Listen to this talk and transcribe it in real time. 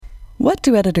What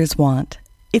do editors want?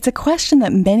 It's a question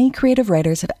that many creative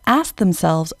writers have asked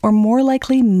themselves, or more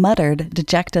likely muttered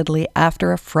dejectedly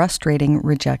after a frustrating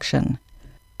rejection.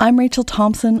 I'm Rachel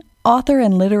Thompson, author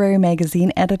and literary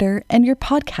magazine editor, and your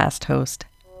podcast host.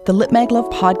 The Lit Mag Love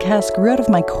podcast grew out of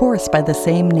my course by the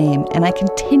same name, and I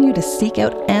continue to seek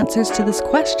out answers to this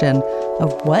question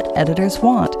of what editors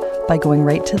want by going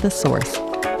right to the source.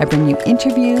 I bring you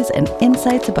interviews and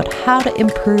insights about how to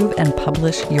improve and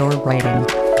publish your writing.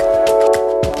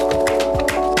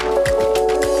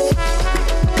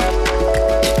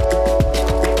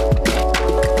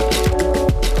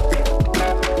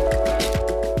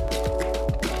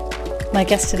 My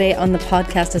guest today on the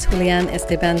podcast is Julian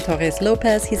Esteban Torres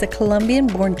Lopez. He's a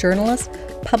Colombian-born journalist,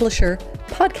 publisher,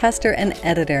 podcaster, and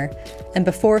editor. And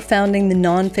before founding the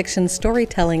nonfiction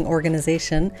storytelling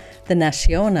organization, the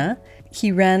Naciona,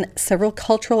 he ran several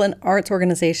cultural and arts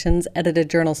organizations, edited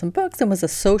journals and books, and was a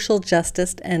social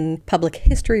justice and public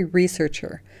history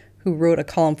researcher who wrote a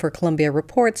column for Columbia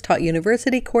Reports, taught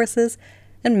university courses,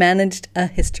 and managed a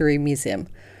history museum.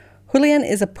 Julian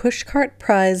is a Pushcart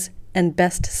Prize and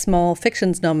Best Small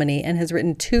Fictions nominee and has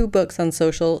written 2 books on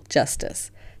social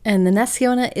justice. And the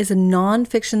Naciona is a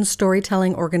non-fiction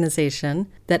storytelling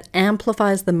organization that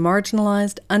amplifies the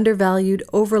marginalized, undervalued,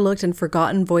 overlooked, and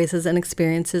forgotten voices and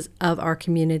experiences of our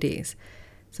communities.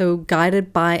 So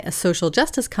guided by a social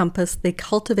justice compass, they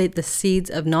cultivate the seeds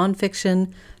of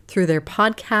nonfiction through their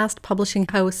podcast, publishing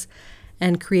house,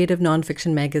 and creative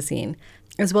nonfiction magazine,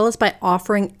 as well as by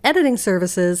offering editing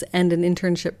services and an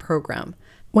internship program.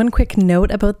 One quick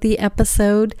note about the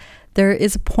episode. There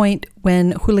is a point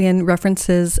when Julian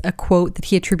references a quote that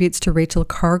he attributes to Rachel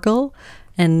Cargill,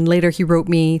 and later he wrote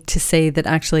me to say that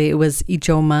actually it was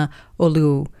Ijoma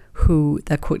Olu who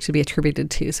that quote should be attributed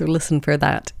to, so listen for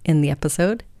that in the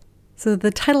episode. So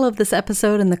the title of this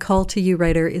episode and the call to you,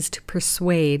 writer, is to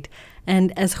persuade,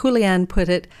 and as Julian put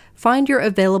it, find your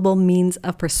available means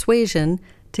of persuasion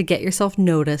to get yourself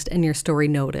noticed and your story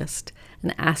noticed.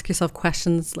 And ask yourself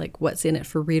questions like what's in it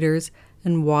for readers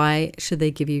and why should they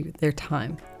give you their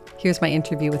time. Here's my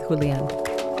interview with Julian.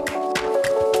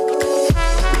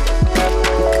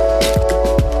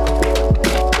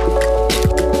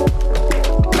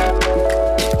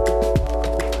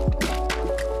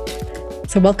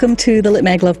 So welcome to the Lit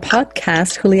Mag Love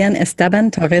podcast, Julian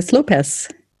Esteban Torres Lopez.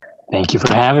 Thank you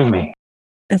for having me.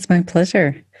 It's my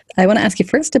pleasure. I want to ask you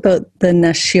first about the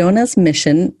Naciona's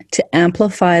mission to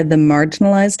amplify the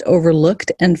marginalized,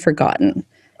 overlooked, and forgotten.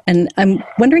 And I'm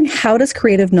wondering, how does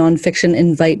creative nonfiction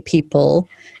invite people,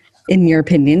 in your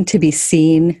opinion, to be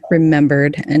seen,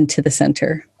 remembered, and to the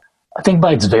center? I think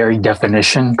by its very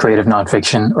definition, creative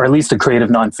nonfiction, or at least a creative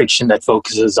nonfiction that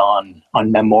focuses on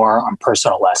memoir, on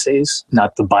personal essays,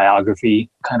 not the biography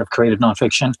kind of creative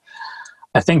nonfiction,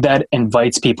 I think that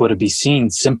invites people to be seen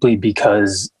simply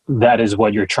because that is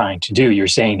what you're trying to do. You're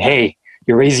saying, hey,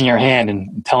 you're raising your hand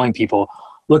and telling people,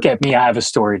 look at me, I have a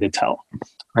story to tell,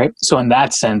 right? So in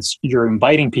that sense, you're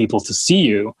inviting people to see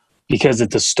you because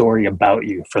it's a story about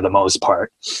you for the most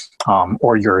part,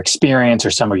 or your experience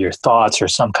or some of your thoughts or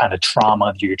some kind of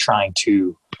trauma that you're trying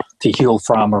to heal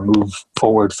from or move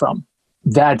forward from.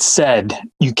 That said,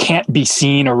 you can't be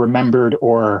seen or remembered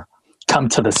or come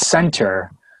to the center,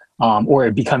 or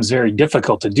it becomes very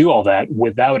difficult to do all that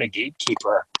without a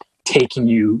gatekeeper taking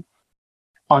you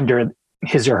under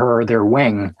his or her their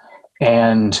wing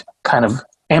and kind of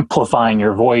amplifying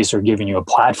your voice or giving you a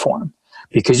platform.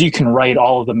 Because you can write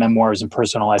all of the memoirs and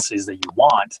personal essays that you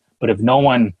want, but if no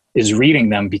one is reading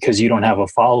them because you don't have a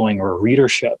following or a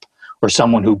readership or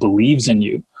someone who believes in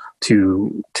you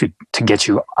to get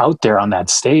you out there on that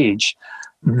stage,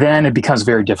 then it becomes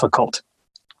very difficult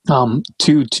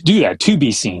to do that, to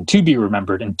be seen, to be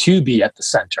remembered, and to be at the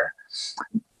center.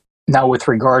 Now, with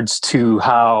regards to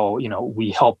how, we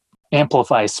help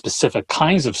amplify specific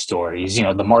kinds of stories, the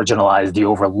marginalized, the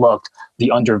overlooked,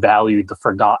 the undervalued, the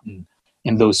forgotten,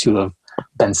 and those who have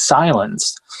been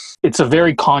silenced, it's a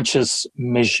very conscious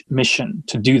mission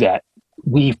to do that.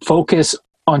 We focus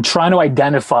on trying to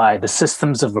identify the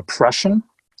systems of oppression,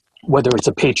 whether it's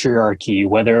a patriarchy,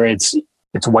 whether it's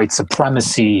white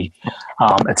supremacy,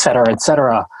 et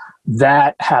cetera,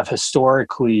 that have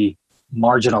historically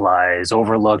marginalized,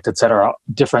 overlooked, et cetera,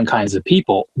 different kinds of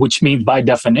people, which means by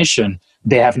definition,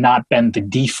 they have not been the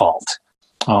default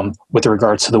with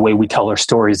regards to the way we tell our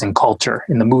stories in culture,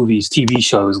 in the movies, TV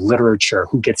shows, literature,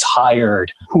 who gets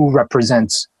hired, who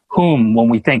represents whom when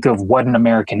we think of what an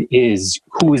American is,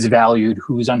 who is valued,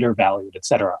 who is undervalued, et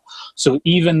cetera. So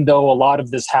even though a lot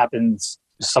of this happens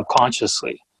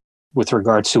subconsciously, with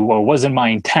regards to, well, it wasn't my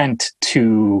intent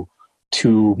to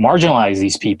to marginalize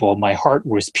these people. My heart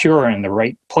was pure in the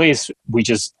right place. We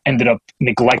just ended up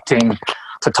neglecting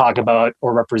to talk about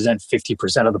or represent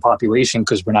 50% of the population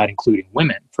because we're not including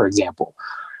women, for example.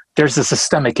 There's a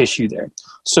systemic issue there.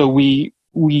 So we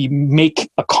make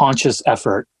a conscious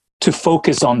effort to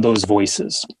focus on those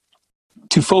voices,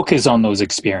 to focus on those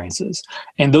experiences.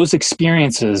 And those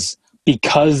experiences,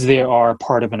 because they are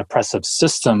part of an oppressive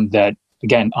system that,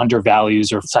 again,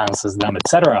 undervalues or silences them,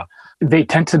 etc., they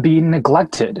tend to be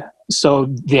neglected. So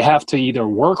they have to either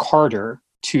work harder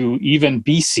to even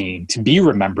be seen, to be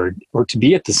remembered, or to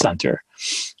be at the center.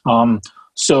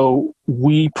 So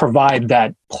we provide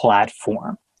that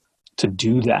platform to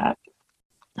do that.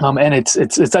 And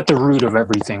it's at the root of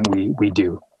everything we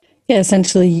do. Yeah,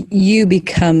 essentially, you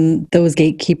become those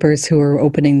gatekeepers who are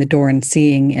opening the door and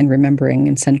seeing and remembering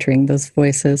and centering those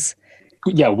voices.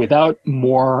 Yeah, without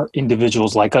more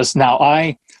individuals like us. Now,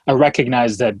 I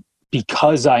recognize that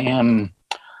because I am,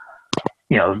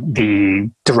 the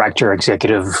director,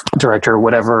 executive director,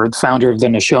 whatever, founder of the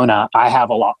Nashona, I have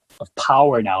a lot of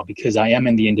power now because I am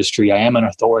in the industry. I am an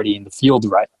authority in the field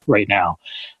right now.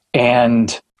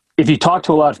 And if you talk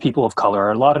to a lot of people of color,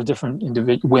 a lot of different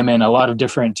women, a lot of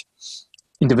different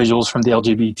individuals from the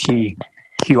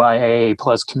LGBTQIA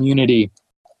plus community,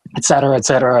 et cetera,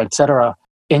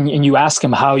 and you ask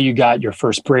them how you got your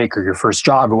first break or your first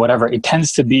job or whatever, it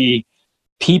tends to be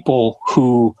people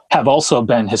who have also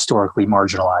been historically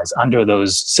marginalized under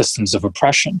those systems of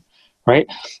oppression, right?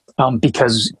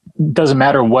 Because it doesn't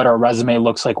matter what our resume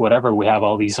looks like, whatever, we have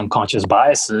all these unconscious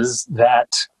biases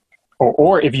that,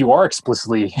 or if you are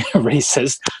explicitly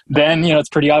racist, then, it's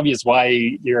pretty obvious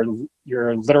why your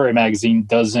literary magazine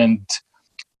doesn't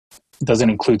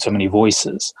include so many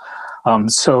voices.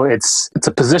 So it's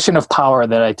a position of power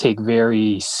that I take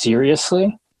very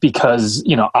seriously because,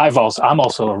 I'm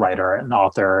also a writer and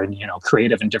author and,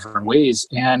 creative in different ways.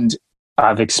 And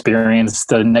I've experienced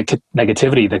the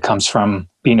negativity that comes from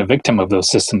being a victim of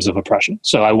those systems of oppression.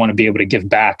 So I want to be able to give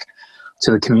back to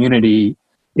the community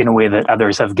in a way that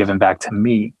others have given back to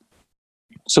me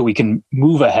so we can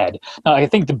move ahead. Now, I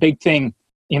think the big thing,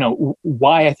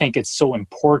 why I think it's so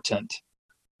important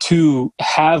to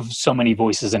have so many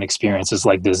voices and experiences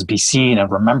like this be seen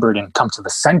and remembered and come to the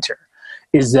center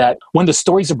is that when the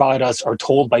stories about us are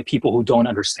told by people who don't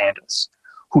understand us,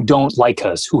 who don't like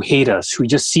us, who hate us, who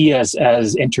just see us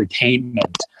as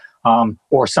entertainment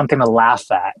or something to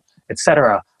laugh at,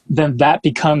 etc., then that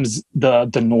becomes the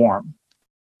norm,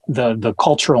 the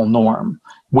cultural norm,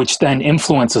 which then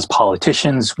influences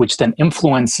politicians, which then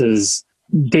influences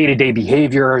day-to-day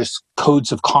behaviors,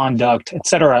 codes of conduct,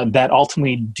 etc., that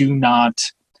ultimately do not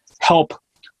help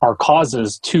our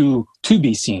causes to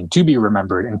be seen, to be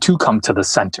remembered, and to come to the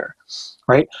center,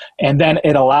 right? And then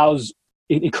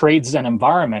it creates an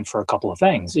environment for a couple of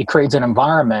things. It creates an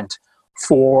environment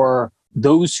for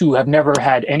those who have never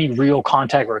had any real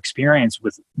contact or experience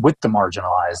with the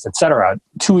marginalized, etc.,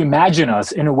 to imagine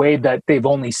us in a way that they've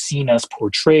only seen us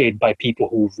portrayed by people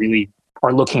who really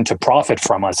are looking to profit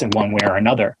from us in one way or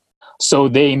another. So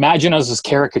they imagine us as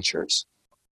caricatures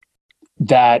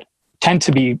that tend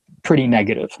to be pretty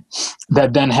negative,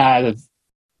 that then have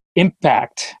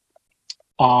impact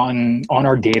on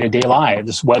our day-to-day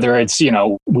lives, whether it's,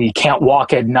 we can't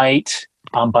walk at night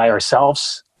by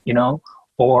ourselves,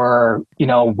 or,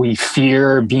 we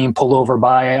fear being pulled over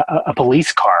by a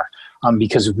police car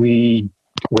because we're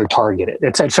targeted.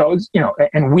 So,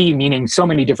 and we meaning so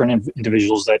many different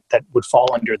individuals that would fall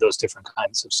under those different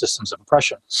kinds of systems of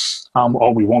oppression.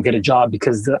 Or we won't get a job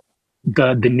because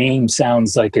the name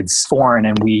sounds like it's foreign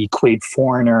and we equate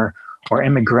foreigner or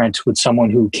immigrant with someone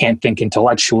who can't think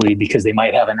intellectually because they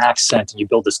might have an accent, and you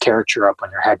build this caricature up on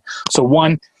your head. So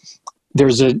one,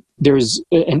 there's an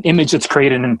image that's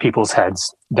created in people's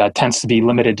heads that tends to be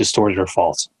limited, distorted, or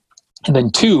false. And then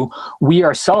two, we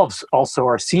ourselves also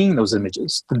are seeing those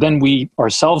images. Then we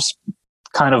ourselves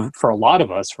kind of, for a lot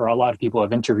of people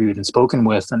I've interviewed and spoken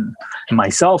with and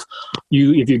myself,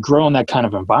 if you grow in that kind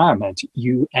of environment,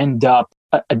 you end up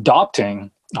adopting,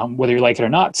 whether you like it or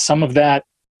not, some of that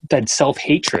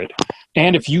self-hatred.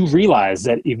 And if you realize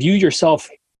that if you yourself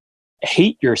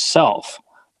hate yourself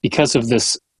because of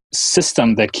this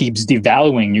system that keeps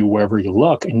devaluing you wherever you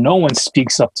look and no one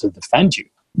speaks up to defend you,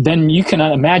 then you can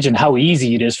imagine how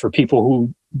easy it is for people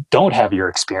who don't have your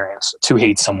experience to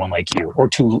hate someone like you, or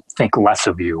to think less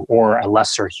of you, or a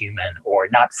lesser human, or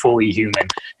not fully human,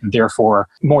 and therefore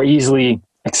more easily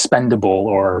expendable,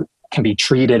 or can be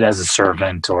treated as a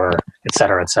servant, or et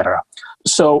cetera, et cetera.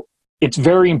 So it's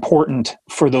very important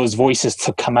for those voices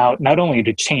to come out, not only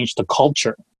to change the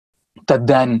culture, that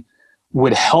then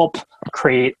would help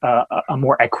create a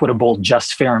more equitable,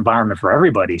 just, fair environment for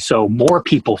everybody. So more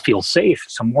people feel safe.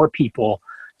 So more people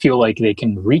feel like they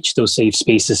can reach those safe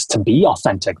spaces to be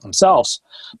authentic themselves,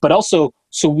 but also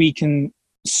so we can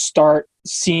start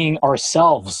seeing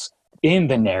ourselves in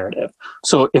the narrative.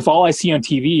 So if all I see on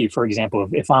TV, for example,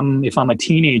 if I'm a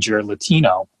teenager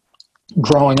Latino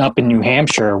growing up in New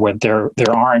Hampshire, where there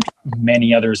aren't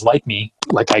many others like me,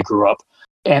 like I grew up,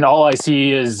 and all I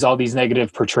see is all these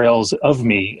negative portrayals of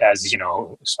me as,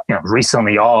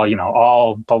 recently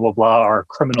all blah, blah, blah are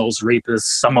criminals, rapists,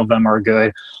 some of them are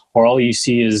good, or all you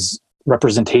see is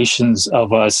representations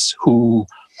of us who,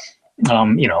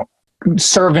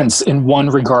 servants in one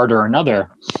regard or another,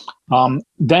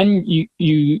 then you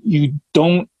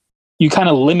kind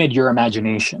of limit your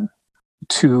imagination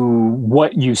to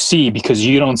what you see, because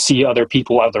you don't see other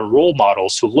people, other role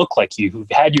models who look like you,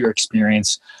 who've had your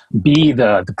experience, be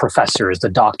the professors, the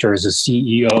doctors, the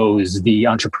CEOs, the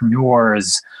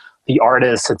entrepreneurs, the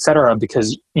artists, etc.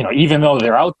 Because, even though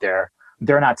they're out there,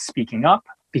 they're not speaking up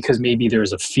because maybe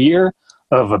there's a fear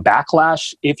of a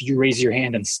backlash if you raise your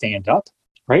hand and stand up,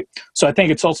 right? So I think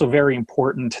it's also very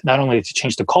important not only to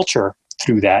change the culture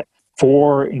through that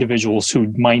for individuals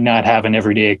who might not have an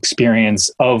everyday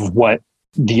experience of what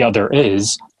the other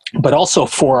is, but also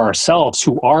for ourselves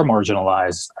who are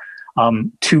marginalized,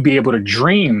 to be able to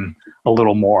dream a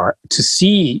little more,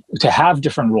 to have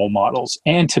different role models,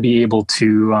 and to be able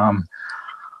to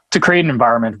create an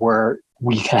environment where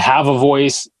we can have a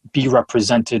voice, be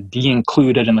represented, be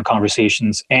included in the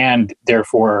conversations, and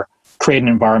therefore create an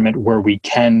environment where we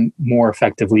can more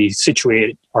effectively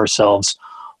situate ourselves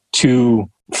to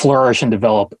flourish and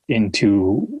develop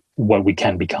into what we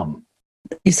can become.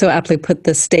 You so aptly put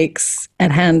the stakes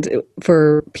at hand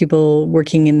for people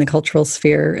working in the cultural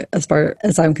sphere, as far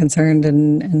as I'm concerned.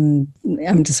 And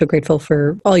I'm just so grateful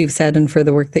for all you've said and for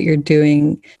the work that you're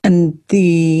doing and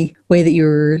the way that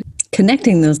you're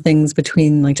connecting those things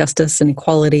between like justice and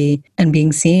equality and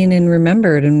being seen and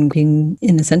remembered and being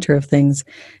in the center of things.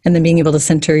 And then being able to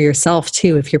center yourself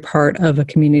too, if you're part of a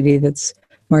community that's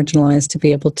marginalized, to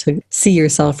be able to see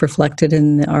yourself reflected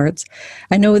in the arts.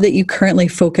 I know that you currently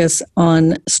focus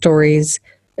on stories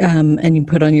and you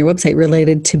put on your website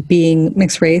related to being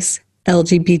mixed race,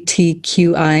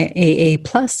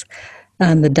 LGBTQIAA+,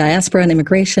 the diaspora and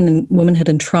immigration and womanhood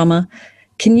and trauma.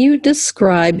 Can you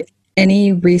describe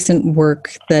any recent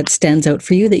work that stands out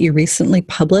for you that you recently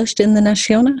published in the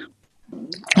Nashona?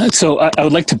 So I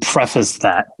would like to preface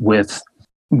that with,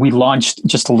 we launched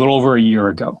just a little over a year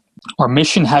ago. Our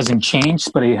mission hasn't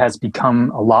changed, but it has become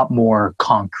a lot more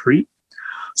concrete.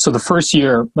 So the first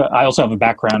year, I also have a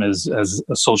background as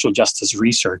a social justice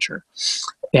researcher.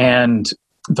 And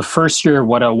the first year,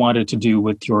 what I wanted to do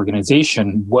with the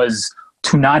organization was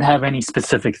to not have any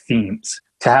specific themes,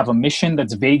 to have a mission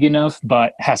that's vague enough,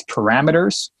 but has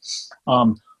parameters,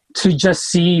 to just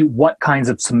see what kinds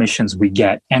of submissions we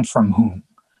get and from whom,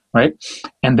 right?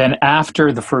 And then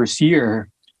after the first year,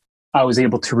 I was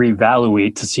able to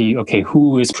reevaluate to see, okay,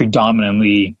 who is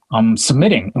predominantly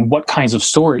submitting and what kinds of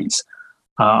stories?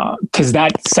 Because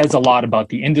that says a lot about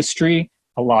the industry,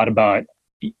 a lot about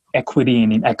equity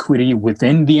and inequity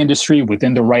within the industry,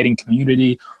 within the writing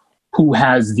community, who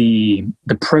has the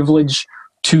privilege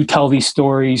to tell these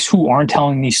stories, who aren't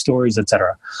telling these stories,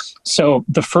 etc. So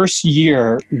the first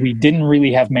year, we didn't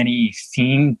really have many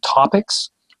theme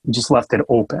topics. We just left it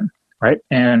open. Right.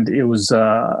 And it was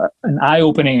an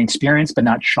eye-opening experience, but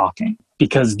not shocking,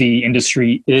 because the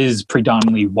industry is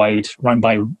predominantly white, run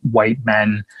by white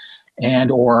men, and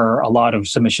or a lot of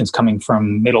submissions coming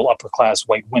from middle upper class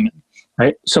white women.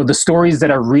 Right. So the stories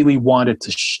that I really wanted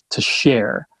to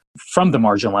share from the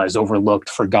marginalized, overlooked,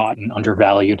 forgotten,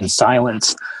 undervalued, and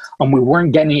silenced, we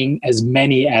weren't getting as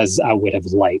many as I would have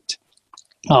liked.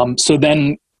 So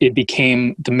then it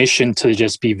became the mission to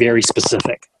just be very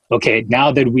specific. Okay,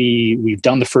 now that we've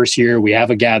done the first year, we have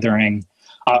a gathering,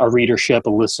 a readership, a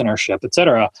listenership, et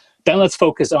cetera, then let's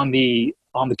focus on the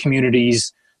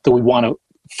communities that we want to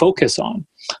focus on.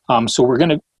 So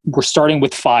we're starting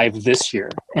with 5 this year,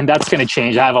 and that's going to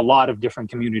change. I have a lot of different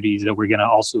communities that we're going to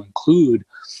also include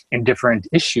in different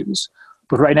issues.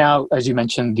 But right now, as you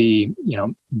mentioned,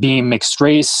 being mixed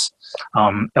race,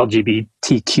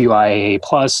 LGBTQIA+,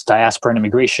 diaspora and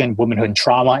immigration, womanhood and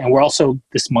trauma. And we're also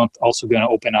this month also going to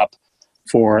open up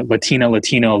for Latino,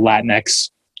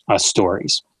 Latinx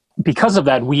stories. Because of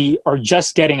that, we are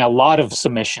just getting a lot of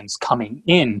submissions coming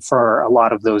in for a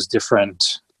lot of those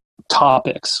different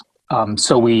topics.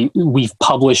 So we've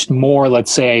published more,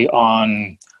 let's say,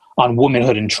 on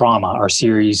womanhood and trauma, our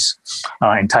series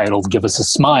entitled Give Us a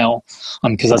Smile,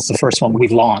 because that's the first one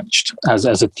we've launched as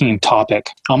a theme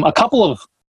topic. A couple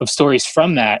of of stories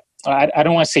from that. I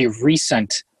don't want to say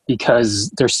recent, because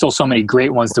there's still so many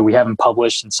great ones that we haven't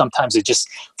published. And sometimes it just,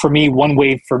 for me, one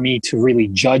way for me to really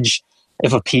judge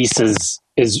if a piece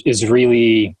is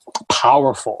really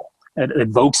powerful, it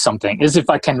evokes something, is if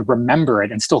I can remember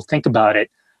it and still think about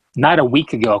it, not a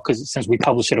week ago, because since we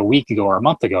published it a week ago or a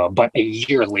month ago, but a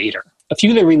year later. A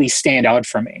few that really stand out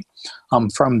for me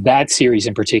from that series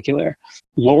in particular,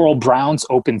 Laurel Brown's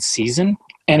Open Season,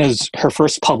 and is her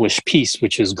first published piece,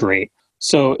 which is great.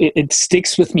 So it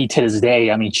sticks with me to this day.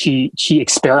 I mean, she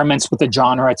experiments with the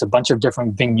genre. It's a bunch of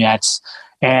different vignettes,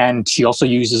 and she also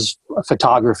uses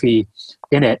photography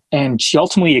in it. And she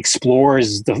ultimately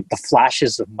explores the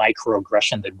flashes of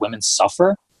microaggression that women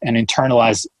suffer and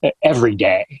internalize every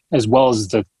day, as well as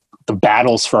the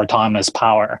battles for autonomous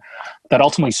power that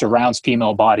ultimately surrounds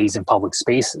female bodies in public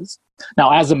spaces.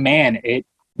 Now, as a man, it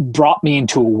brought me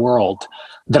into a world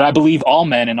that I believe all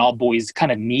men and all boys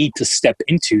kind of need to step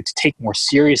into to take more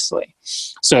seriously.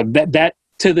 So that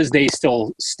to this day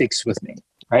still sticks with me,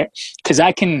 right? Because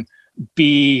I can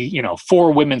be,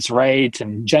 for women's rights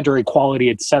and gender equality,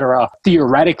 et cetera,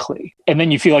 theoretically. And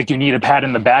then you feel like you need a pat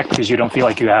in the back because you don't feel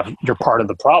like you're part of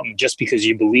the problem just because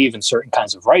you believe in certain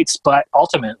kinds of rights. But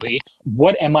ultimately,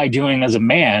 what am I doing as a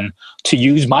man to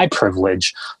use my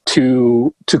privilege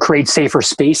to create safer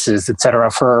spaces, et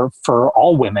cetera, for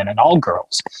all women and all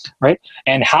girls, right?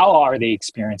 And how are they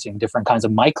experiencing different kinds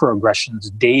of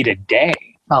microaggressions day to day?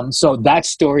 So that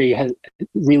story has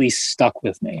really stuck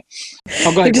with me.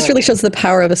 It just really shows the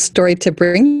power of a story to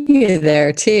bring you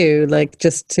there too.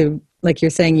 Like you're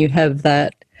saying, you have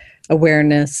that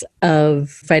awareness of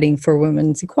fighting for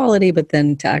women's equality, but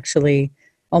then to actually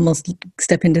almost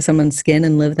step into someone's skin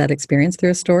and live that experience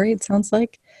through a story, it sounds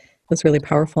like. That's really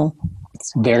powerful.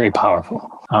 It's very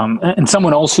powerful. And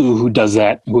someone else who does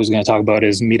that, who I was going to talk about,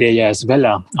 is Mireia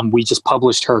Esvela. We just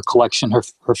published her collection,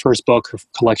 her first book, her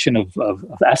collection of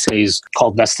essays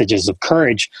called Vestiges of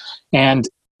Courage. And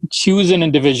she was an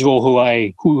individual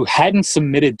who hadn't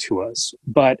submitted to us,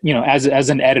 but as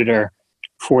an editor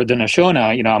for the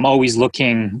Nashona, I'm always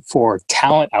looking for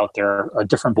talent out there, or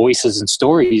different voices and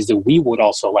stories that we would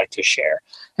also like to share.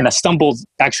 And I stumbled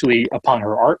actually upon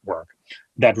her artwork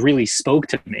that really spoke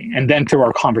to me. And then through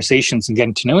our conversations and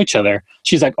getting to know each other,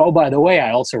 she's like, oh, by the way,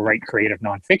 I also write creative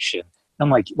nonfiction. I'm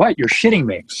like, what? You're shitting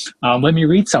me. Let me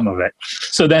read some of it.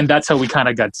 So then that's how we kind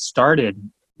of got started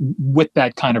with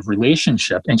that kind of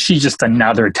relationship. And she's just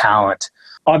another talent.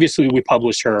 Obviously, we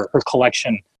published her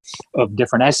collection of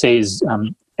different essays,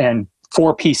 and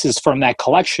 4 pieces from that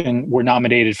collection were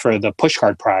nominated for the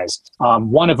Pushcart Prize.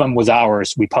 One of them was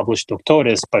ours. We published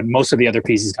Doctores, but most of the other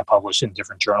pieces got published in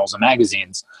different journals and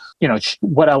magazines.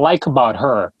 What I like about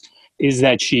her is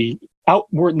that she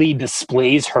outwardly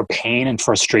displays her pain and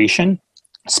frustration,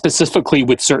 specifically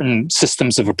with certain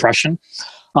systems of oppression.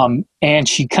 And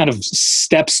she kind of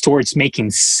steps towards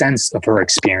making sense of her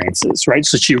experiences, right?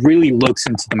 So she really looks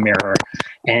into the mirror,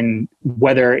 and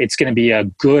whether it's going to be a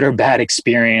good or bad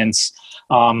experience,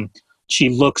 she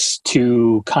looks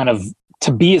to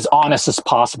to be as honest as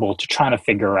possible to try to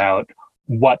figure out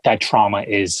what that trauma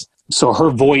is. So her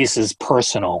voice is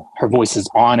personal, her voice is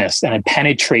honest, and it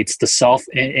penetrates the self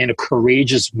in a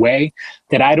courageous way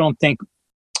that I don't think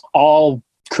all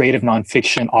creative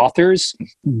nonfiction authors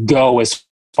go as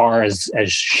far as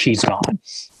she's gone.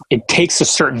 It takes a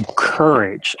certain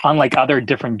courage, unlike other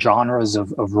different genres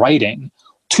of writing,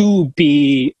 to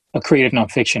be a creative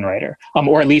nonfiction writer,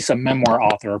 or at least a memoir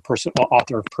author,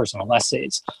 author of personal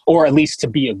essays, or at least to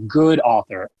be a good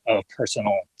author of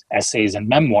personal essays and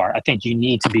memoir. I think you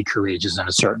need to be courageous in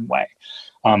a certain way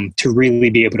to really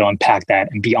be able to unpack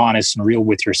that and be honest and real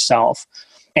with yourself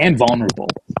and vulnerable,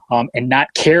 and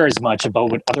not care as much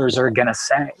about what others are going to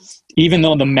say. Even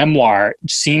though the memoir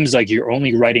seems like you're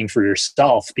only writing for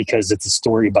yourself because it's a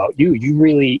story about you,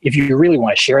 if you really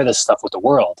want to share this stuff with the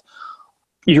world,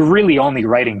 you're really only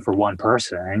writing for one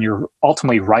person, and you're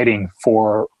ultimately writing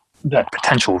for that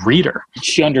potential reader.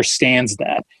 She understands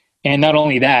that. And not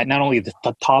only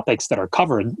the topics that are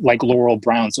covered, like Laurel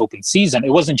Brown's Open Season,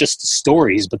 it wasn't just the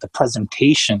stories, but the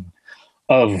presentation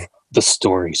of the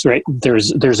stories, right?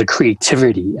 There's a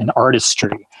creativity and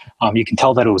artistry. You can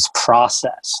tell that it was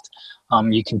processed.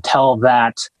 You can tell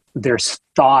that there's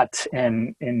thought.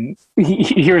 And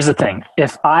here's the thing.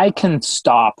 If I can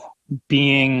stop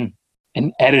being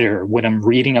an editor when I'm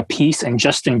reading a piece and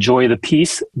just enjoy the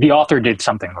piece, the author did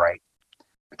something right.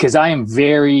 Because I am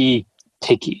very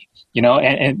picky,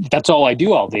 and that's all I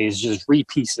do all day is just read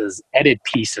pieces, edit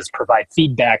pieces, provide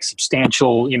feedback,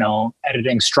 substantial,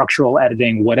 editing, structural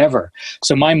editing, whatever.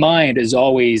 So my mind is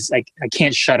always, I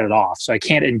can't shut it off. So I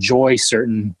can't enjoy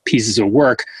certain pieces of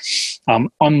work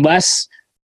unless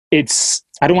it's,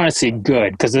 I don't want to say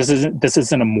good, because this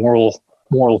isn't a moral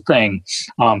thing,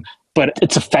 but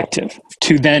it's effective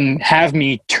to then have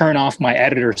me turn off my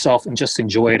editor self and just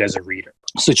enjoy it as a reader.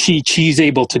 So she's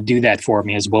able to do that for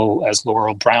me, as well as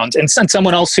Laurel Brown's, and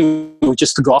someone else who,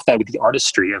 just to go off that with the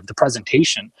artistry of the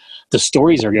presentation, the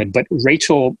stories are good. But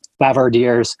Rachel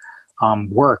Lavardiere's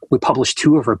work, we published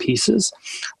 2 of her pieces,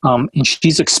 and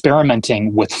she's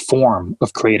experimenting with form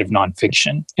of creative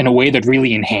nonfiction in a way that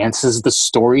really enhances the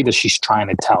story that she's trying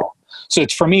to tell. So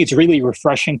for me, it's really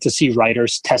refreshing to see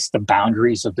writers test the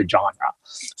boundaries of the genre.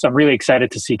 So I'm really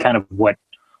excited to see kind of what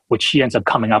she ends up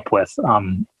coming up with.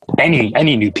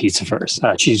 Any new piece of hers.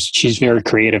 She's very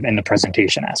creative in the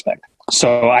presentation aspect.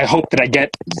 So I hope that I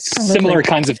get similar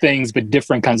kinds of things, but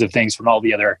different kinds of things from all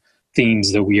the other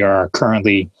themes that we are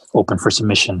currently open for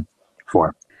submission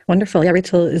for. Wonderful. Yeah,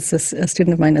 Rachel is a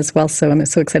student of mine as well, so I'm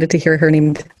so excited to hear her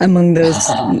name among those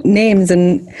names.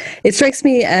 And it strikes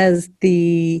me as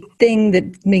the thing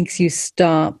that makes you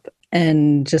stop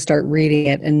and just start reading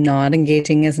it and not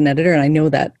engaging as an editor. And I know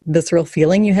that visceral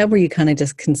feeling you have where you kind of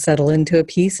just can settle into a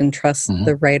piece and trust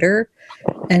the writer.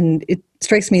 And it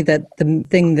strikes me that the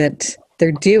thing that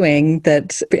they're doing,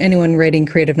 that anyone writing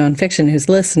creative nonfiction who's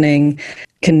listening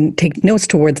can take notes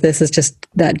towards this, is just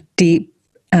that deep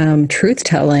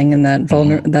truth-telling and that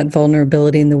that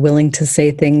vulnerability and the willing to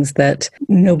say things that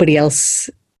nobody else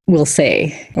will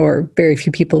say, or very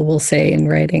few people will say in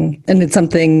writing. And it's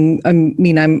something,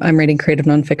 I'm writing creative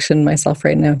nonfiction myself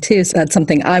right now too. So that's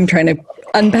something I'm trying to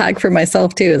unpack for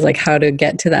myself too, is like how to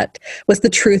get to that. What's the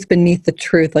truth beneath the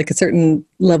truth? Like certain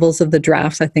levels of the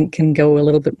drafts, I think, can go a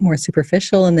little bit more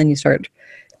superficial. And then you start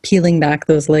peeling back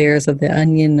those layers of the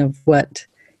onion of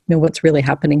what's really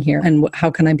happening here, and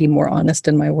how can I be more honest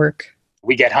in my work?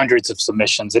 We get hundreds of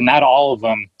submissions, and not all of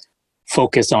them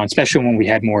focus on, especially when we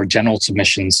had more general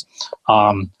submissions.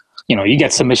 You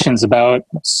get submissions about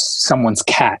someone's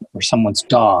cat or someone's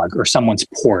dog or someone's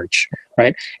porch,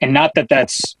 right? And not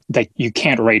that's that you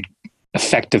can't write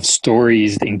effective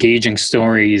stories, engaging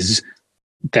stories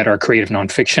that are creative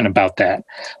nonfiction about that,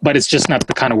 but it's just not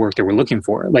the kind of work that we're looking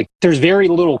for. Like, there's very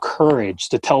little courage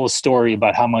to tell a story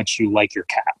about how much you like your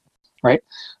cat, right?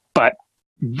 But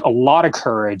a lot of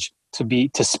courage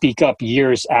to speak up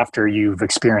years after you've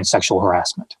experienced sexual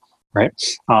harassment, right?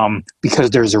 Because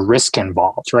there's a risk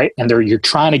involved, right? And you're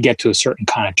trying to get to a certain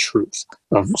kind of truth,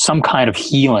 of some kind of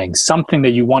healing, something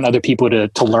that you want other people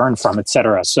to learn from, et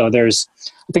cetera. So I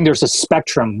think there's a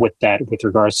spectrum with that, with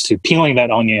regards to peeling that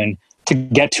onion to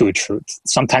get to a truth.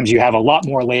 Sometimes you have a lot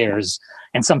more layers,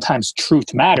 and sometimes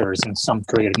truth matters in some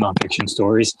creative nonfiction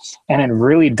stories, and it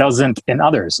really doesn't in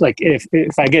others. Like if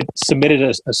I get submitted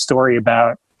a story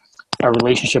about a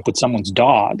relationship with someone's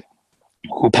dog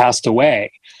who passed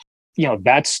away,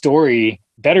 that story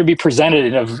better be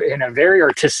presented in a very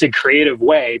artistic, creative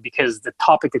way, because the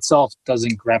topic itself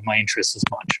doesn't grab my interest as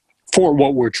much for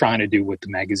what we're trying to do with the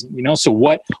magazine. So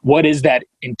what is that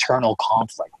internal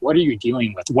conflict? What are you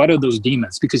dealing with? What are those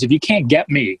demons? Because if you can't get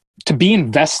me to be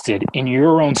invested in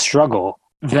your own struggle,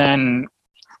 then,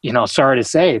 sorry to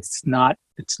say, it's not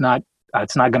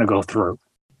going to go through.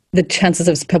 The chances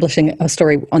of publishing a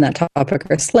story on that topic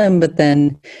are slim, but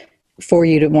then for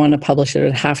you to want to publish it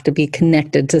would have to be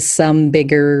connected to some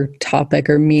bigger topic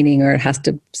or meaning, or it has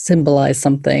to symbolize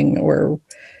something or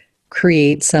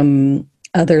create some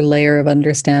other layer of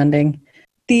understanding.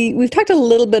 We've talked a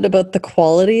little bit about the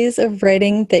qualities of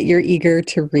writing that you're eager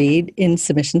to read in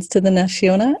submissions to the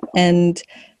Nashiyona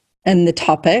and the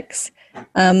topics.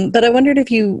 But I wondered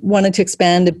if you wanted to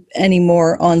expand any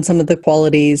more on some of the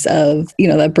qualities of,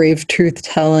 that brave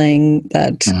truth-telling,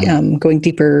 that going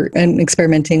deeper and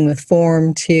experimenting with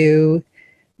form, to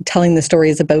telling the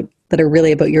stories that are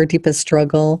really about your deepest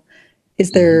struggle.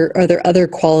 Are there other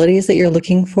qualities that you're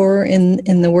looking for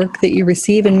in the work that you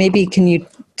receive? And maybe can you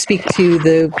speak to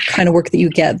the kind of work that you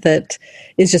get that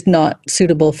is just not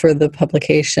suitable for the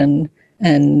publication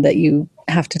and that you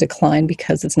have to decline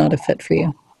because it's not a fit for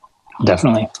you?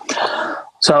 Definitely.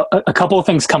 So a couple of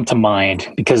things come to mind,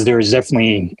 because there is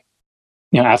definitely,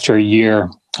 after a year,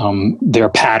 there are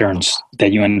patterns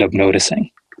that you end up noticing.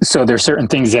 So there are certain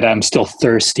things that I'm still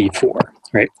thirsty for,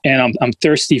 right? And I'm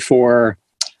thirsty for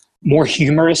more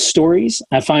humorous stories.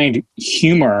 I find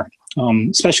humor,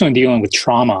 especially when dealing with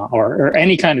trauma or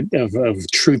any kind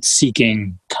of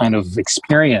truth-seeking kind of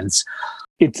experience,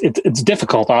 it's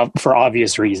difficult for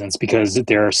obvious reasons, because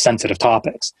they're sensitive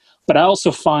topics. But I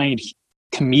also find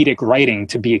comedic writing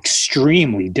to be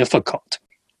extremely difficult.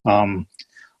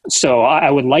 So I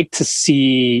would like to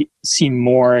see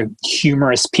more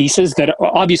humorous pieces that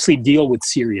obviously deal with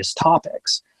serious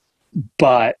topics,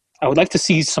 but I would like to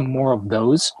see some more of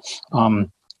those.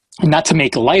 Not to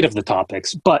make light of the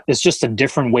topics, but it's just a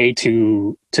different way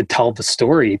to tell the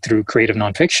story through creative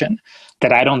nonfiction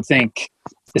that I don't think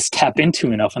is tapped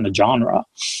into enough in the genre.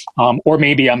 Or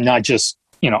maybe I'm not just,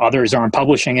 others aren't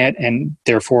publishing it, and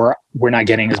therefore we're not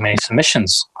getting as many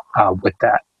submissions with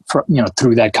that,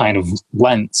 through that kind of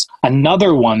lens.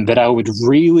 Another one that I would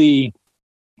really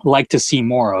like to see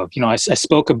more of, I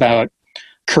spoke about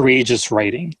courageous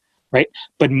writing, right?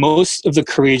 But most of the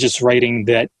courageous writing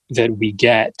that we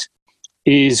get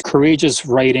is courageous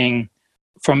writing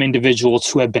from individuals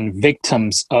who have been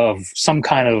victims of some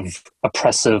kind of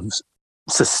oppressive,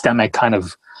 systemic kind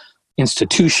of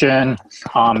institution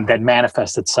that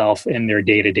manifests itself in their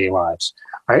day-to-day lives,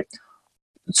 right?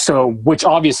 So, which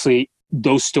obviously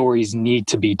those stories need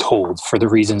to be told for the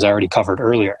reasons I already covered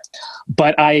earlier.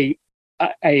 But I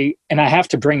have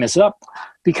to bring this up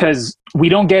because we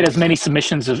don't get as many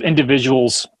submissions of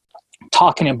individuals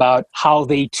talking about how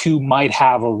they too might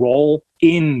have a role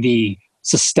in the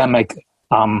systemic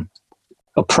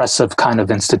oppressive kind of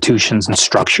institutions and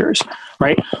structures,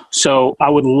 right? So I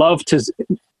would love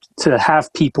to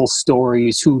have people's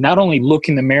stories who not only look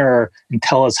in the mirror and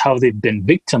tell us how they've been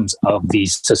victims of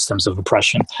these systems of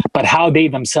oppression, but how they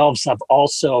themselves have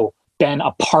also been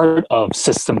a part of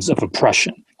systems of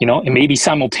oppression, and maybe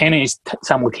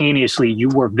simultaneously you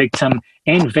were victim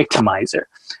and victimizer,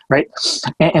 right?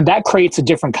 And that creates a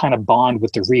different kind of bond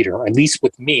with the reader, or at least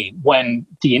with me, when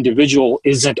the individual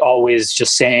isn't always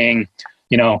just saying,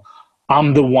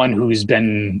 I'm the one who's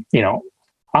been,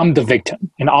 I'm the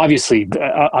victim. And obviously,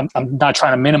 I'm not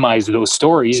trying to minimize those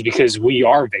stories because we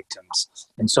are victims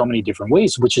in so many different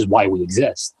ways, which is why we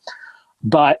exist.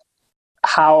 But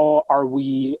how are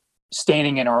we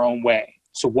standing in our own way?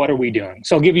 So what are we doing?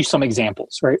 So I'll give you some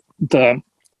examples, right?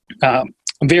 I'm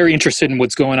very interested in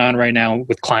what's going on right now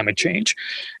with climate change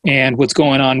and what's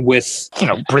going on with,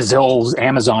 Brazil's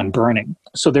Amazon burning.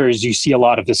 So you see a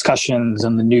lot of discussions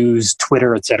in the news,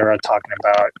 Twitter, et cetera, talking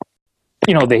about,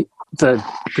 the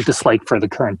dislike for the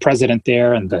current president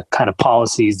there and the kind of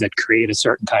policies that create a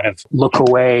certain kind of look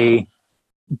away,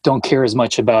 don't care as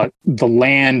much about the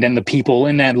land and the people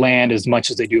in that land as much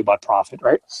as they do about profit,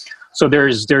 right? So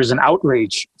there's an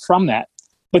outrage from that.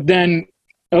 But then,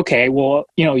 okay, well,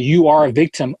 you are a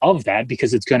victim of that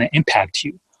because it's going to impact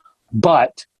you.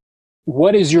 But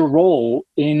what is your role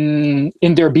in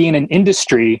there being an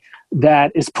industry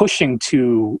that is pushing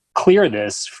to clear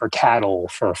this for cattle,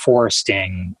 for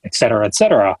foresting, et cetera, et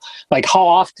cetera? Like, how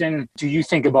often do you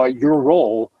think about your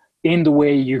role in the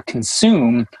way you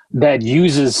consume that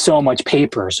uses so much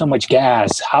paper, so much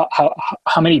gas?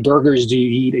 How many burgers do you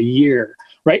eat a year,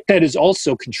 right? That is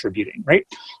also contributing, right?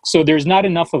 So there's not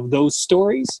enough of those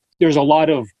stories. There's a lot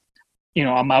of,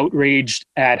 I'm outraged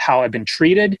at how I've been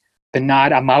treated, but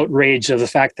I'm outraged of the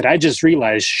fact that I just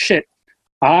realized, shit,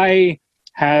 I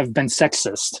have been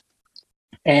sexist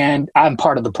and I'm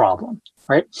part of the problem,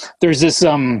 right? There's this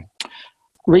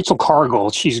Rachel Cargill,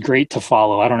 she's great to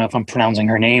follow. I don't know if I'm pronouncing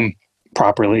her name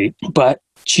properly, but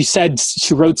she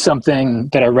wrote something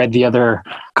that I read a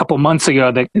couple months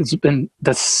ago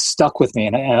that's stuck with me.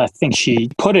 And I think she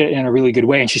put it in a really good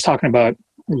way. And she's talking about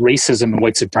racism and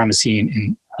white supremacy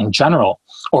in general,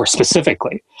 or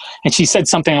specifically. And she said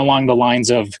something along the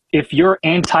lines of, if your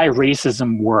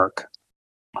anti-racism work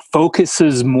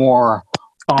focuses more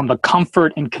on the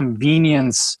comfort and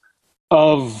convenience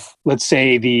of, let's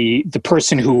say, the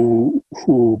person who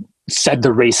said the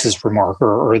racist remark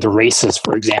or the racist,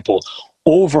 for example,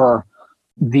 over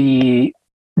the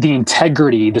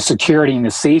integrity, the security, and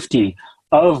the safety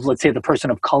of, let's say, the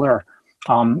person of color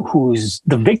who's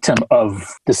the victim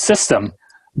of the system,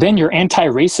 then your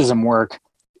anti-racism work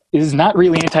is not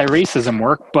really anti-racism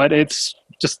work, but it's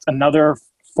just another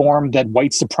form that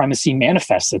white supremacy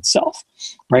manifests itself,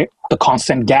 right? The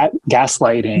constant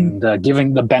gaslighting, the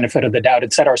giving the benefit of the doubt,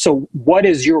 et cetera. So what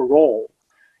is your role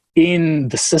in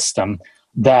the system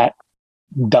that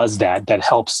does that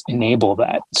helps enable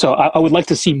that? So I would like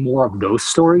to see more of those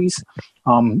stories,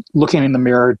 looking in the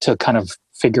mirror to kind of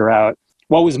figure out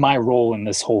what was my role in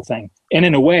this whole thing. And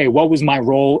in a way, what was my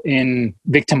role in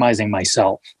victimizing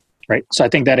myself, right? So I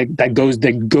think that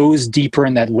goes deeper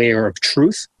in that layer of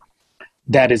truth.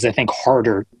 That is, I think,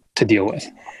 harder to deal with.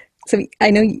 So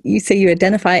I know you say you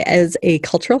identify as a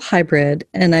cultural hybrid,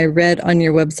 and I read on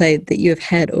your website that you have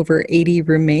had over 80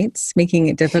 roommates, making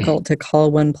it difficult to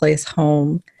call one place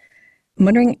home. I'm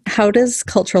wondering, how does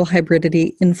cultural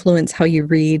hybridity influence how you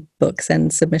read books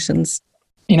and submissions?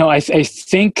 I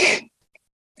think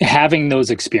having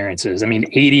those experiences, I mean,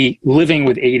 living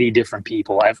with 80 different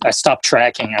people, I stopped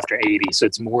tracking after 80. So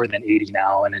it's more than 80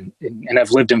 now. And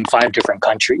I've lived in 5 different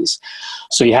countries.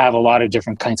 So you have a lot of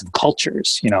different kinds of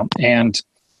cultures, and,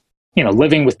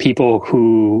 living with people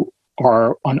who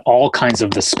are on all kinds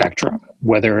of the spectrum,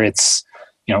 whether it's,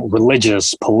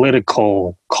 religious,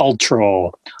 political,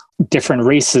 cultural, different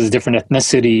races, different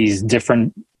ethnicities,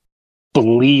 different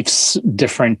beliefs,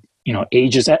 different,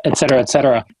 ages, et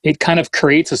cetera, it kind of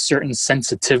creates a certain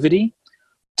sensitivity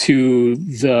to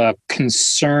the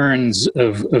concerns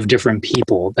of different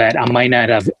people that I might not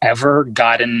have ever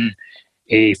gotten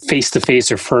a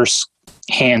face-to-face or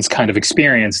first-hands kind of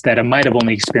experience that I might have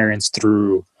only experienced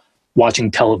through watching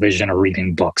television or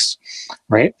reading books,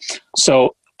 right?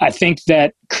 So I think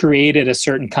that created a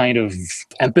certain kind of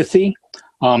empathy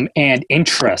and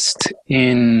interest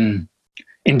in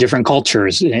different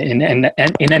cultures, in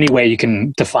any way you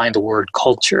can define the word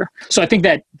culture. So I think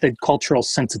that the cultural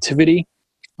sensitivity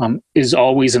is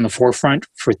always in the forefront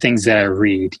for things that I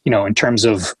read, in terms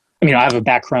of, I have a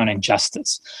background in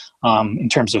justice, in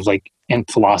terms of in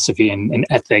philosophy and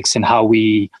ethics and how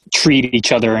we treat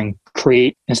each other and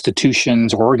create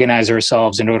institutions or organize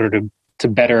ourselves in order to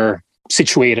better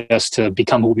situate us to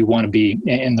become who we want to be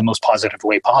in the most positive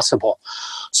way possible.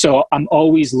 So I'm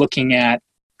always looking at,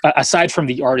 aside from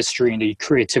the artistry and the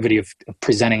creativity of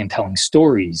presenting and telling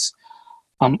stories,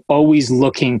 I'm always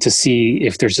looking to see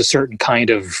if there's a certain kind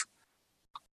of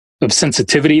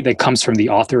sensitivity that comes from the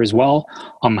author as well,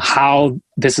 how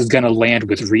this is going to land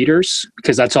with readers,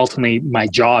 because that's ultimately my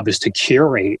job, is to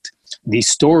curate these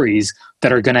stories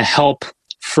that are going to help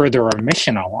further our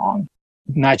mission along,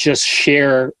 not just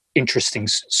share interesting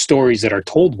stories that are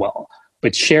told well,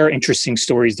 but share interesting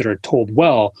stories that are told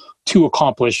well to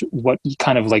accomplish what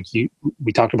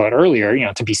we talked about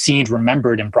earlier, to be seen,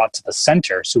 remembered, and brought to the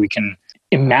center, so we can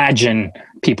imagine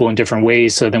people in different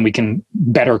ways, so then we can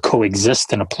better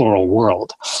coexist in a plural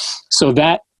world. So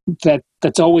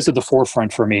that's always at the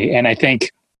forefront for me. And I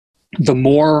think the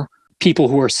more people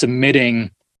who are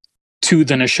submitting to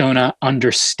the Nashona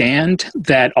understand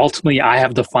that ultimately I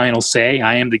have the final say,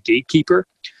 I am the gatekeeper,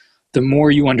 the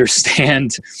more you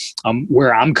understand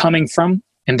where I'm coming from,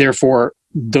 and therefore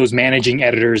those managing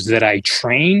editors that I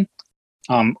train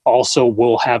also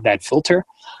will have that filter,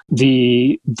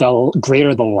 the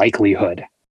greater the likelihood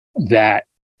that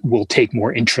we'll take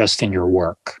more interest in your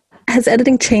work. Has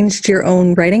editing changed your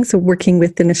own writing? So working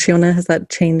with the Nashona, has that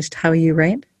changed how you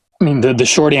write? The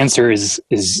short answer is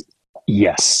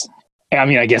yes.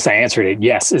 I guess I answered it.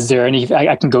 Yes. Is there any,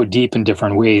 I can go deep in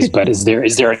different ways, but is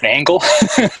there an angle?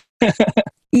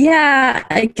 Yeah,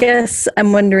 I guess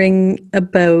I'm wondering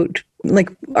about,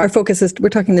 our focus is, we're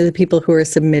talking to the people who are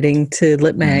submitting to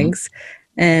Lit Mags.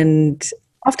 Mm-hmm. And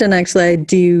often, actually, I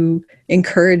do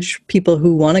encourage people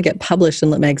who want to get published in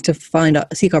Lit Mags to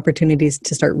seek opportunities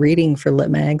to start reading for Lit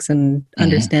Mags and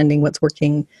understanding what's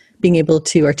working, being able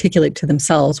to articulate to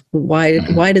themselves,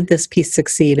 why did this piece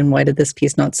succeed and why did this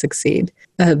piece not succeed?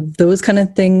 Those kind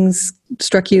of things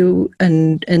struck you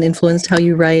and influenced how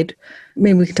you write.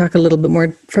 Maybe we can talk a little bit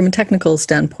more from a technical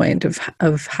standpoint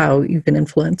of how you've been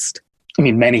influenced.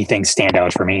 Many things stand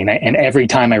out for me. And every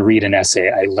time I read an essay,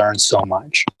 I learn so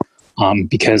much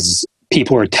because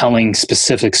people are telling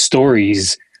specific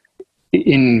stories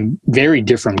in very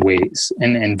different ways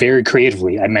and very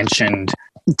creatively. I mentioned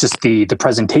just the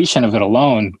presentation of it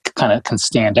alone kind of can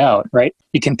stand out, right?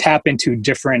 You can tap into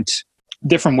different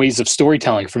ways of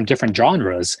storytelling from different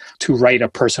genres to write a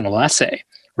personal essay,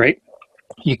 right?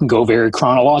 You can go very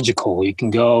chronological. You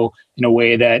can go in a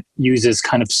way that uses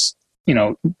kind of,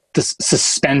 the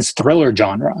suspense thriller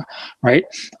genre, right?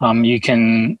 You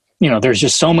can, there's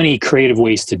just so many creative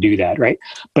ways to do that, right?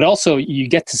 But also you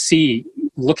get to see,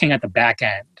 looking at the back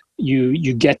end,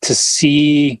 you get to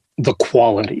see the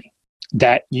quality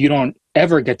that you don't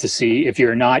ever get to see if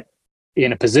you're not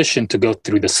in a position to go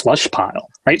through the slush pile,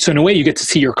 right? So in a way, you get to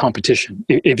see your competition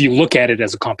if you look at it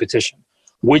as a competition,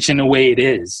 which in a way it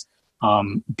is,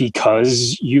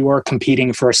 because you are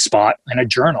competing for a spot in a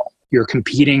journal. You're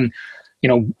competing,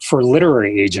 for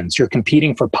literary agents. You're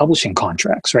competing for publishing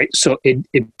contracts, right? So it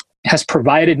has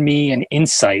provided me an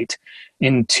insight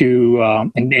into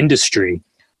an industry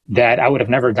that I would have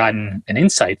never gotten an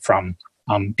insight from,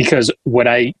 because what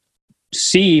I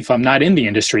see, if I'm not in the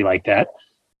industry like that,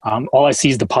 all I see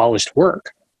is the polished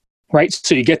work, right?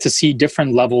 So you get to see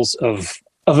different levels of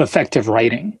effective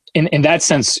writing. In that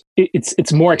sense,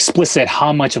 it's more explicit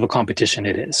how much of a competition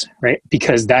it is, right?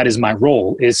 Because that is my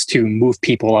role, is to move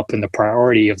people up in the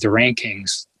priority of the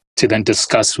rankings to then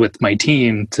discuss with my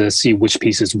team to see which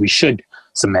pieces we should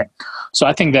submit. So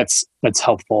I think that's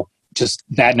helpful. just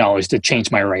that knowledge to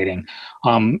change my writing.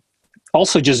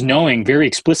 Also, just knowing very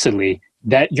explicitly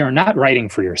that you're not writing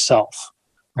for yourself,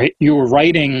 right? You're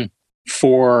writing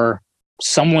for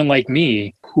someone like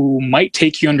me who might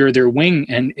take you under their wing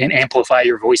and amplify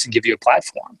your voice and give you a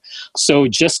platform. So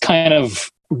just kind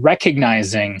of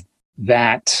recognizing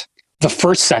that the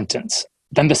first sentence,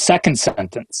 then the second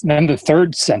sentence, then the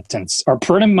third sentence are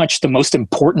pretty much the most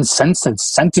important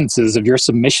sentences of your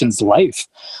submission's life.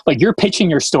 Like, you're pitching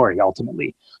your story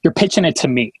ultimately. You're pitching it to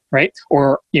me, right?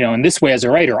 Or, in this way as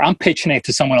a writer, I'm pitching it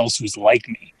to someone else who's like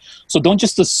me. So don't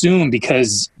just assume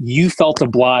because you felt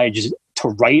obliged to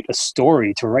write a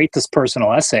story, to write this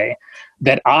personal essay,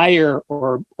 that I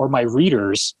or my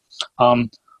readers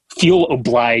feel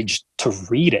obliged to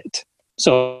read it.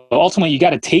 So ultimately, you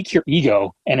got to take your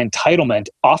ego and entitlement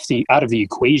out of the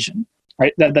equation,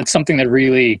 right? That's something that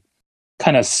really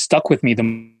kind of stuck with me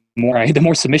the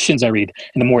more submissions I read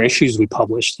and the more issues we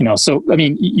published. So I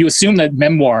mean, you assume that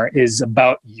memoir is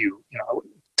about you.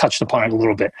 Touched upon it a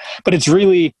little bit, but it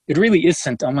really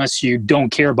isn't unless you don't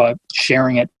care about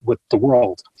sharing it with the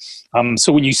world.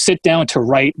 So when you sit down to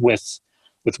write with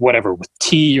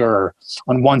tea or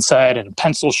on one side and a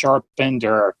pencil sharpened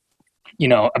or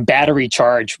a battery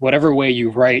charge, whatever way you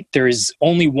write, there is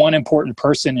only one important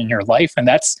person in your life, and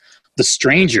that's the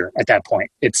stranger at that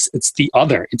point. It's the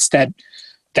other. It's that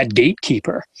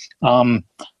gatekeeper.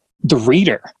 The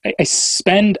reader. I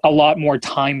spend a lot more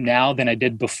time now than I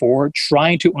did before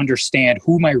trying to understand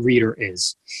who my reader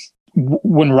is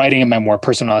when writing a memoir,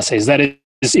 personal essays. That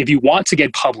is, if you want to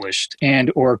get published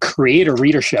and or create a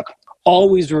readership,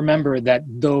 always remember that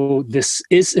though this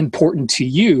is important to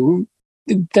you,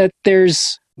 that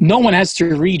there's no one has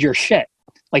to read your shit.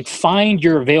 Like, find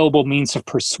your available means of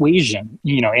persuasion,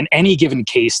 in any given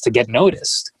case to get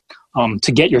noticed,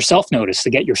 to get yourself noticed,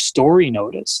 to get your story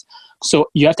noticed.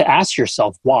 So you have to ask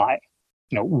yourself why.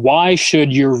 Why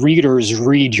should your readers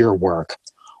read your work?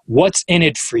 What's in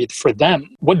it for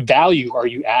them? What value are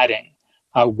you adding?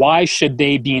 Why should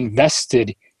they be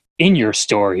invested in your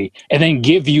story and then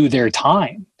give you their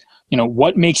time?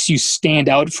 What makes you stand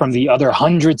out from the other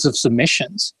hundreds of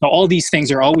submissions? Now, all these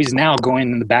things are always now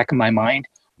going in the back of my mind,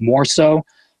 more so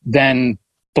than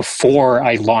before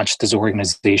I launched this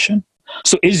organization.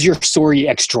 So is your story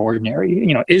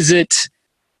extraordinary? Is it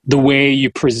the way you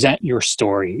present your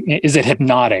story? Is it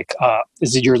hypnotic?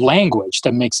 Is it your language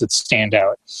that makes it stand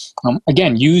out?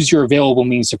 Again, use your available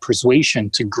means of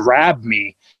persuasion to grab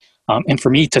me. And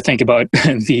for me to think about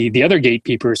the other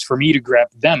gatekeepers, for me to grab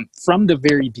them from the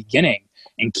very beginning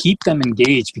and keep them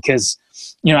engaged. Because,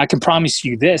 I can promise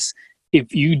you this,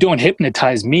 if you don't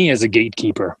hypnotize me as a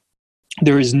gatekeeper,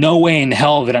 there is no way in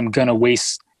hell that I'm going to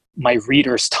waste my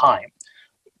readers' time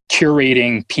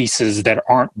curating pieces that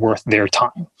aren't worth their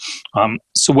time.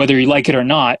 So whether you like it or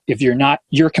not, if you're not,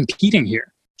 you're competing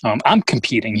here. I'm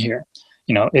competing here.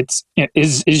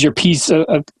 Is your piece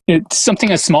it's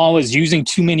something as small as using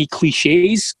too many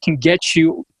cliches can get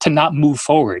you to not move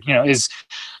forward. Is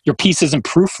your piece isn't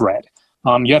proofread.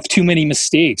 You have too many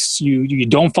mistakes. You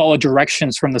don't follow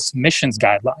directions from the submissions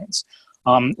guidelines.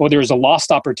 Or there's a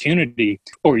lost opportunity,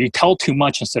 or you tell too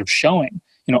much instead of showing.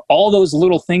 All those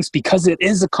little things, because it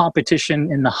is a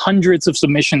competition in the hundreds of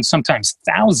submissions, sometimes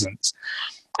thousands,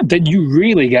 that you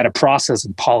really got to process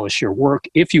and polish your work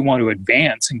if you want to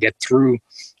advance and get through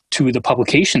to the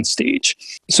publication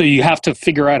stage. So you have to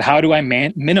figure out, how do I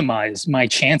minimize my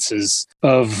chances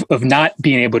of not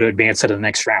being able to advance to the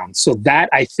next round? So that,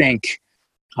 I think,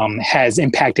 has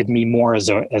impacted me more as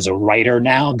a writer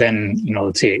now than,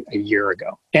 let's say a year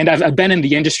ago. And I've been in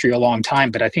the industry a long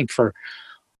time, but I think for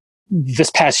this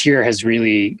past year has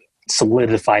really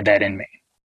solidified that in me.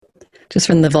 Just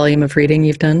from the volume of reading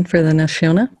you've done for the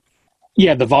Nashona?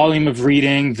 Yeah, the volume of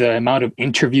reading, the amount of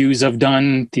interviews I've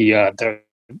done, the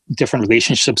different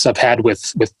relationships I've had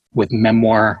with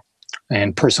memoir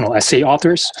and personal essay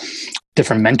authors,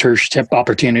 different mentorship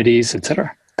opportunities,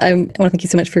 etc. I want to thank you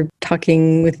so much for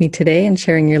talking with me today and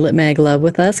sharing your Lit Mag love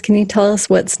with us. Can you tell us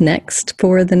what's next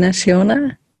for the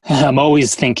Nashona? I'm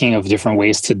always thinking of different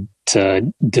ways to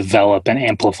develop and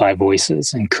amplify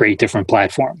voices and create different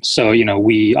platforms. So,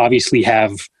 we obviously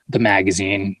have the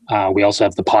magazine. We also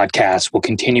have the podcast. We'll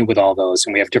continue with all those.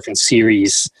 And we have different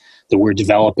series that we're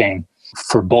developing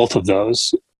for both of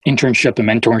those. Internship and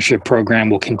mentorship program,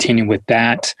 we'll continue with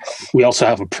that. We also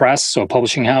have a press, so a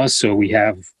publishing house. So we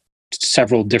have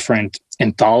several different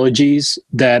anthologies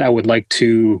that I would like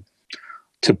to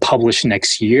publish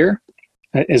next year,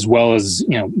 as well as,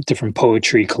 different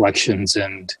poetry collections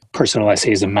and personal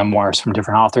essays and memoirs from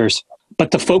different authors.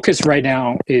 But the focus right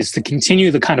now is to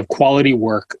continue the kind of quality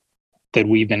work that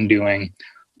we've been doing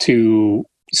to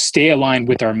stay aligned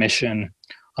with our mission,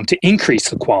 to increase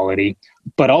the quality.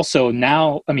 But also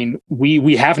now, I mean,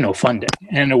 we have no funding.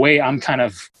 And in a way,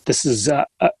 this is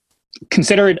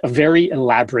consider it a very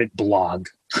elaborate blog.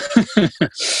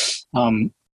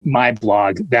 My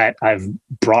blog that I've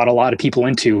brought a lot of people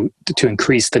into to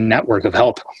increase the network of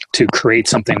help to create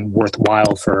something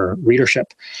worthwhile for readership.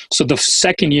 So the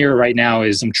second year right now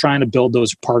is I'm trying to build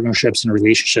those partnerships and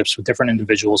relationships with different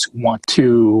individuals who want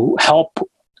to help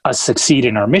us succeed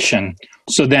in our mission.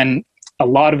 So then a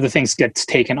lot of the things gets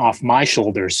taken off my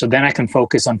shoulders. So then I can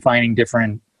focus on finding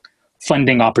different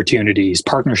funding opportunities,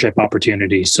 partnership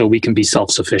opportunities, so we can be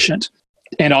self-sufficient.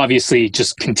 And obviously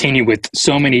just continue with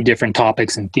so many different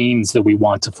topics and themes that we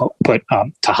want to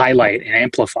to highlight and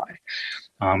amplify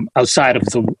outside of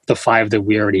the 5 that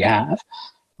we already have,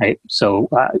 right? So,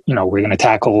 we're going to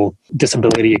tackle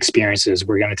disability experiences.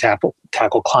 We're going to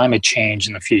tackle climate change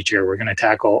in the future. We're going to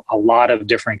tackle a lot of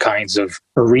different kinds of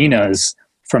arenas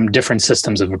from different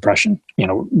systems of oppression.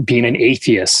 Being an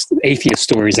atheist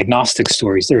stories, agnostic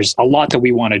stories. There's a lot that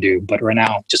we want to do, but right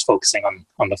now just focusing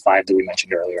on the 5 that we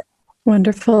mentioned earlier.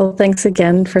 Wonderful. Thanks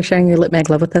again for sharing your Lit Mag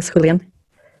love with us, Julian.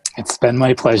 It's been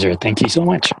my pleasure. Thank you so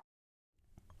much.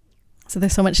 So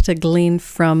there's so much to glean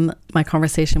from my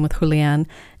conversation with Julian.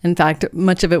 In fact,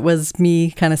 much of it was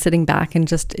me kind of sitting back and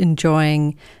just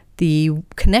enjoying the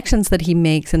connections that he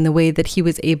makes and the way that he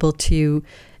was able to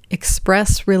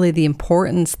express really the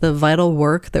importance, the vital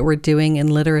work that we're doing in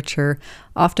literature.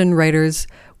 Often writers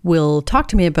will talk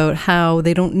to me about how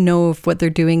they don't know if what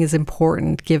they're doing is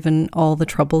important given all the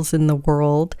troubles in the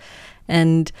world.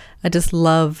 And I just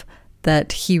love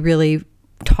that he really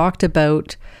talked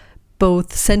about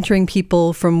both centering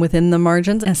people from within the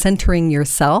margins and centering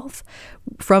yourself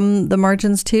from the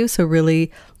margins too. So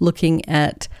really looking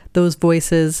at those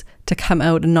voices to come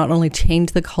out and not only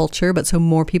change the culture, but so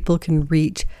more people can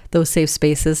reach those safe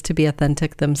spaces to be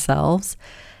authentic themselves.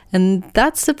 And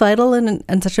that's vital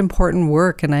and such important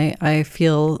work. And I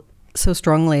feel so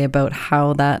strongly about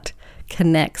how that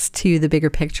connects to the bigger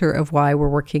picture of why we're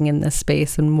working in this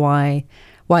space and why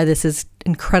this is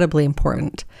incredibly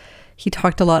important. He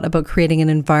talked a lot about creating an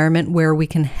environment where we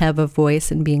can have a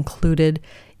voice and be included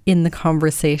in the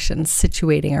conversation,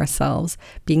 situating ourselves,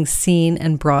 being seen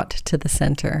and brought to the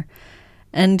center.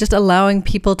 And just allowing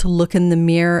people to look in the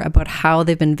mirror about how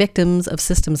they've been victims of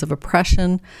systems of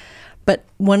oppression. But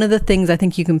one of the things I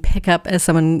think you can pick up as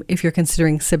someone, if you're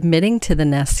considering submitting to the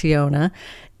Naciona,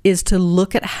 is to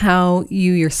look at how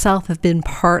you yourself have been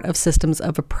part of systems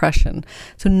of oppression.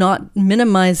 So not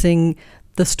minimizing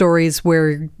the stories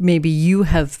where maybe you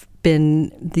have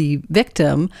been the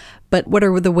victim, but what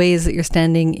are the ways that you're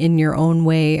standing in your own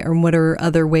way, or what are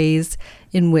other ways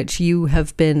in which you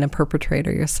have been a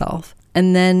perpetrator yourself?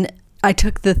 And then I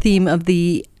took the theme of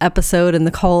the episode and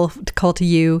the call to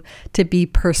you to be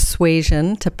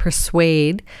persuasion, to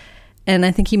persuade. And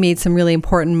I think he made some really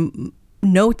important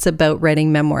notes about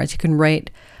writing memoirs. You can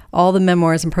write all the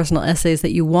memoirs and personal essays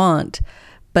that you want,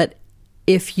 but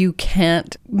if you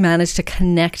can't manage to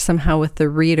connect somehow with the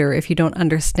reader, if you don't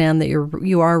understand that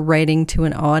you are writing to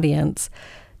an audience,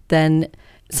 then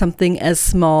something as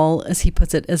small, as he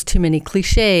puts it, as too many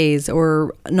cliches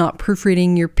or not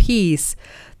proofreading your piece,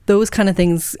 those kind of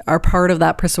things are part of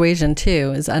that persuasion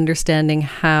too, is understanding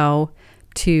how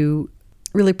to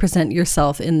really present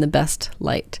yourself in the best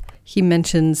light. He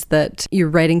mentions that you're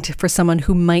writing for someone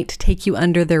who might take you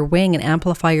under their wing and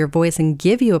amplify your voice and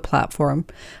give you a platform.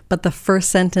 But the first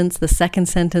sentence, the second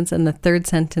sentence, and the third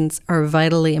sentence are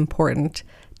vitally important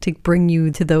to bring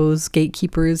you to those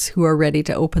gatekeepers who are ready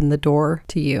to open the door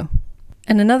to you.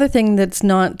 And another thing that's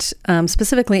not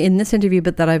specifically in this interview,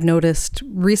 but that I've noticed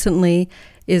recently,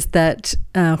 is that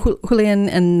Julian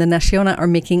and the Naciona are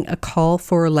making a call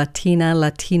for Latina,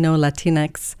 Latino,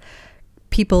 Latinx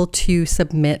people to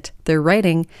submit their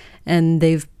writing, and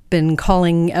they've been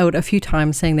calling out a few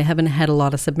times saying they haven't had a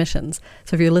lot of submissions.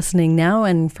 So if you're listening now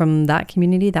and from that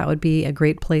community, that would be a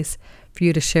great place for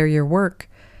you to share your work.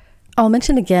 I'll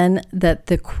mention again that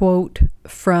the quote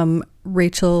from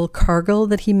Rachel Cargill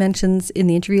that he mentions in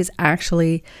the interview is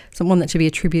actually someone that should be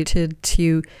attributed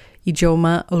to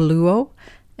Ijoma Oluo.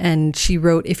 And she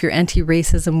wrote, "If your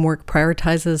anti-racism work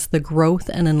prioritizes the growth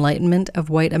and enlightenment of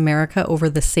white America over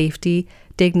the safety,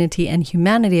 dignity, and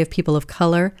humanity of people of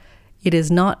color, it is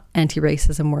not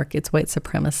anti-racism work, it's white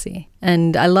supremacy."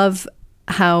 And I love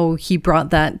how he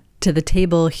brought that to the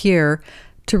table here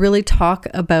to really talk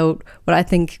about what I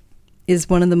think is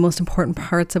one of the most important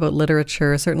parts about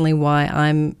literature, certainly why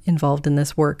I'm involved in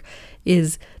this work,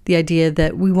 is the idea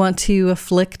that we want to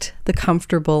afflict the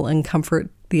comfortable and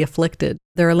comfort the afflicted.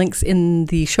 There are links in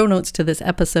the show notes to this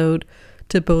episode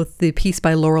to both the piece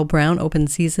by Laurel Brown, Open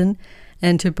Season,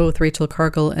 and to both Rachel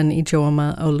Cargill and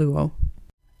Ijeoma Oluo.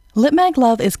 Lit Mag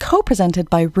Love is co-presented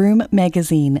by Room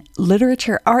Magazine,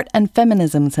 Literature, Art and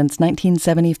Feminism since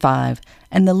 1975,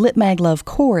 and the Lit Mag Love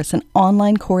course, an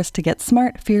online course to get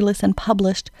smart, fearless and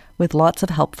published with lots of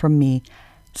help from me.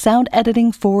 Sound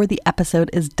editing for the episode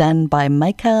is done by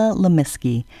Micah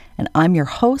Lemisky, and I'm your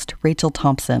host, Rachel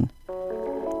Thompson.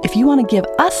 If you want to give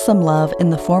us some love in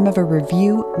the form of a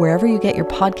review wherever you get your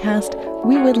podcast,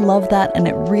 we would love that, and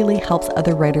it really helps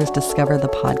other writers discover the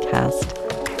podcast.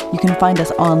 You can find us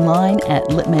online at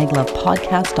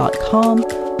litmaglovepodcast.com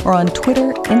or on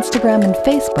Twitter, Instagram, and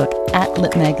Facebook at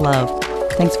litmaglove.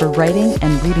 Thanks for writing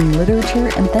and reading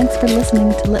literature, and thanks for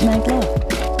listening to Lit Mag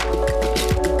Love.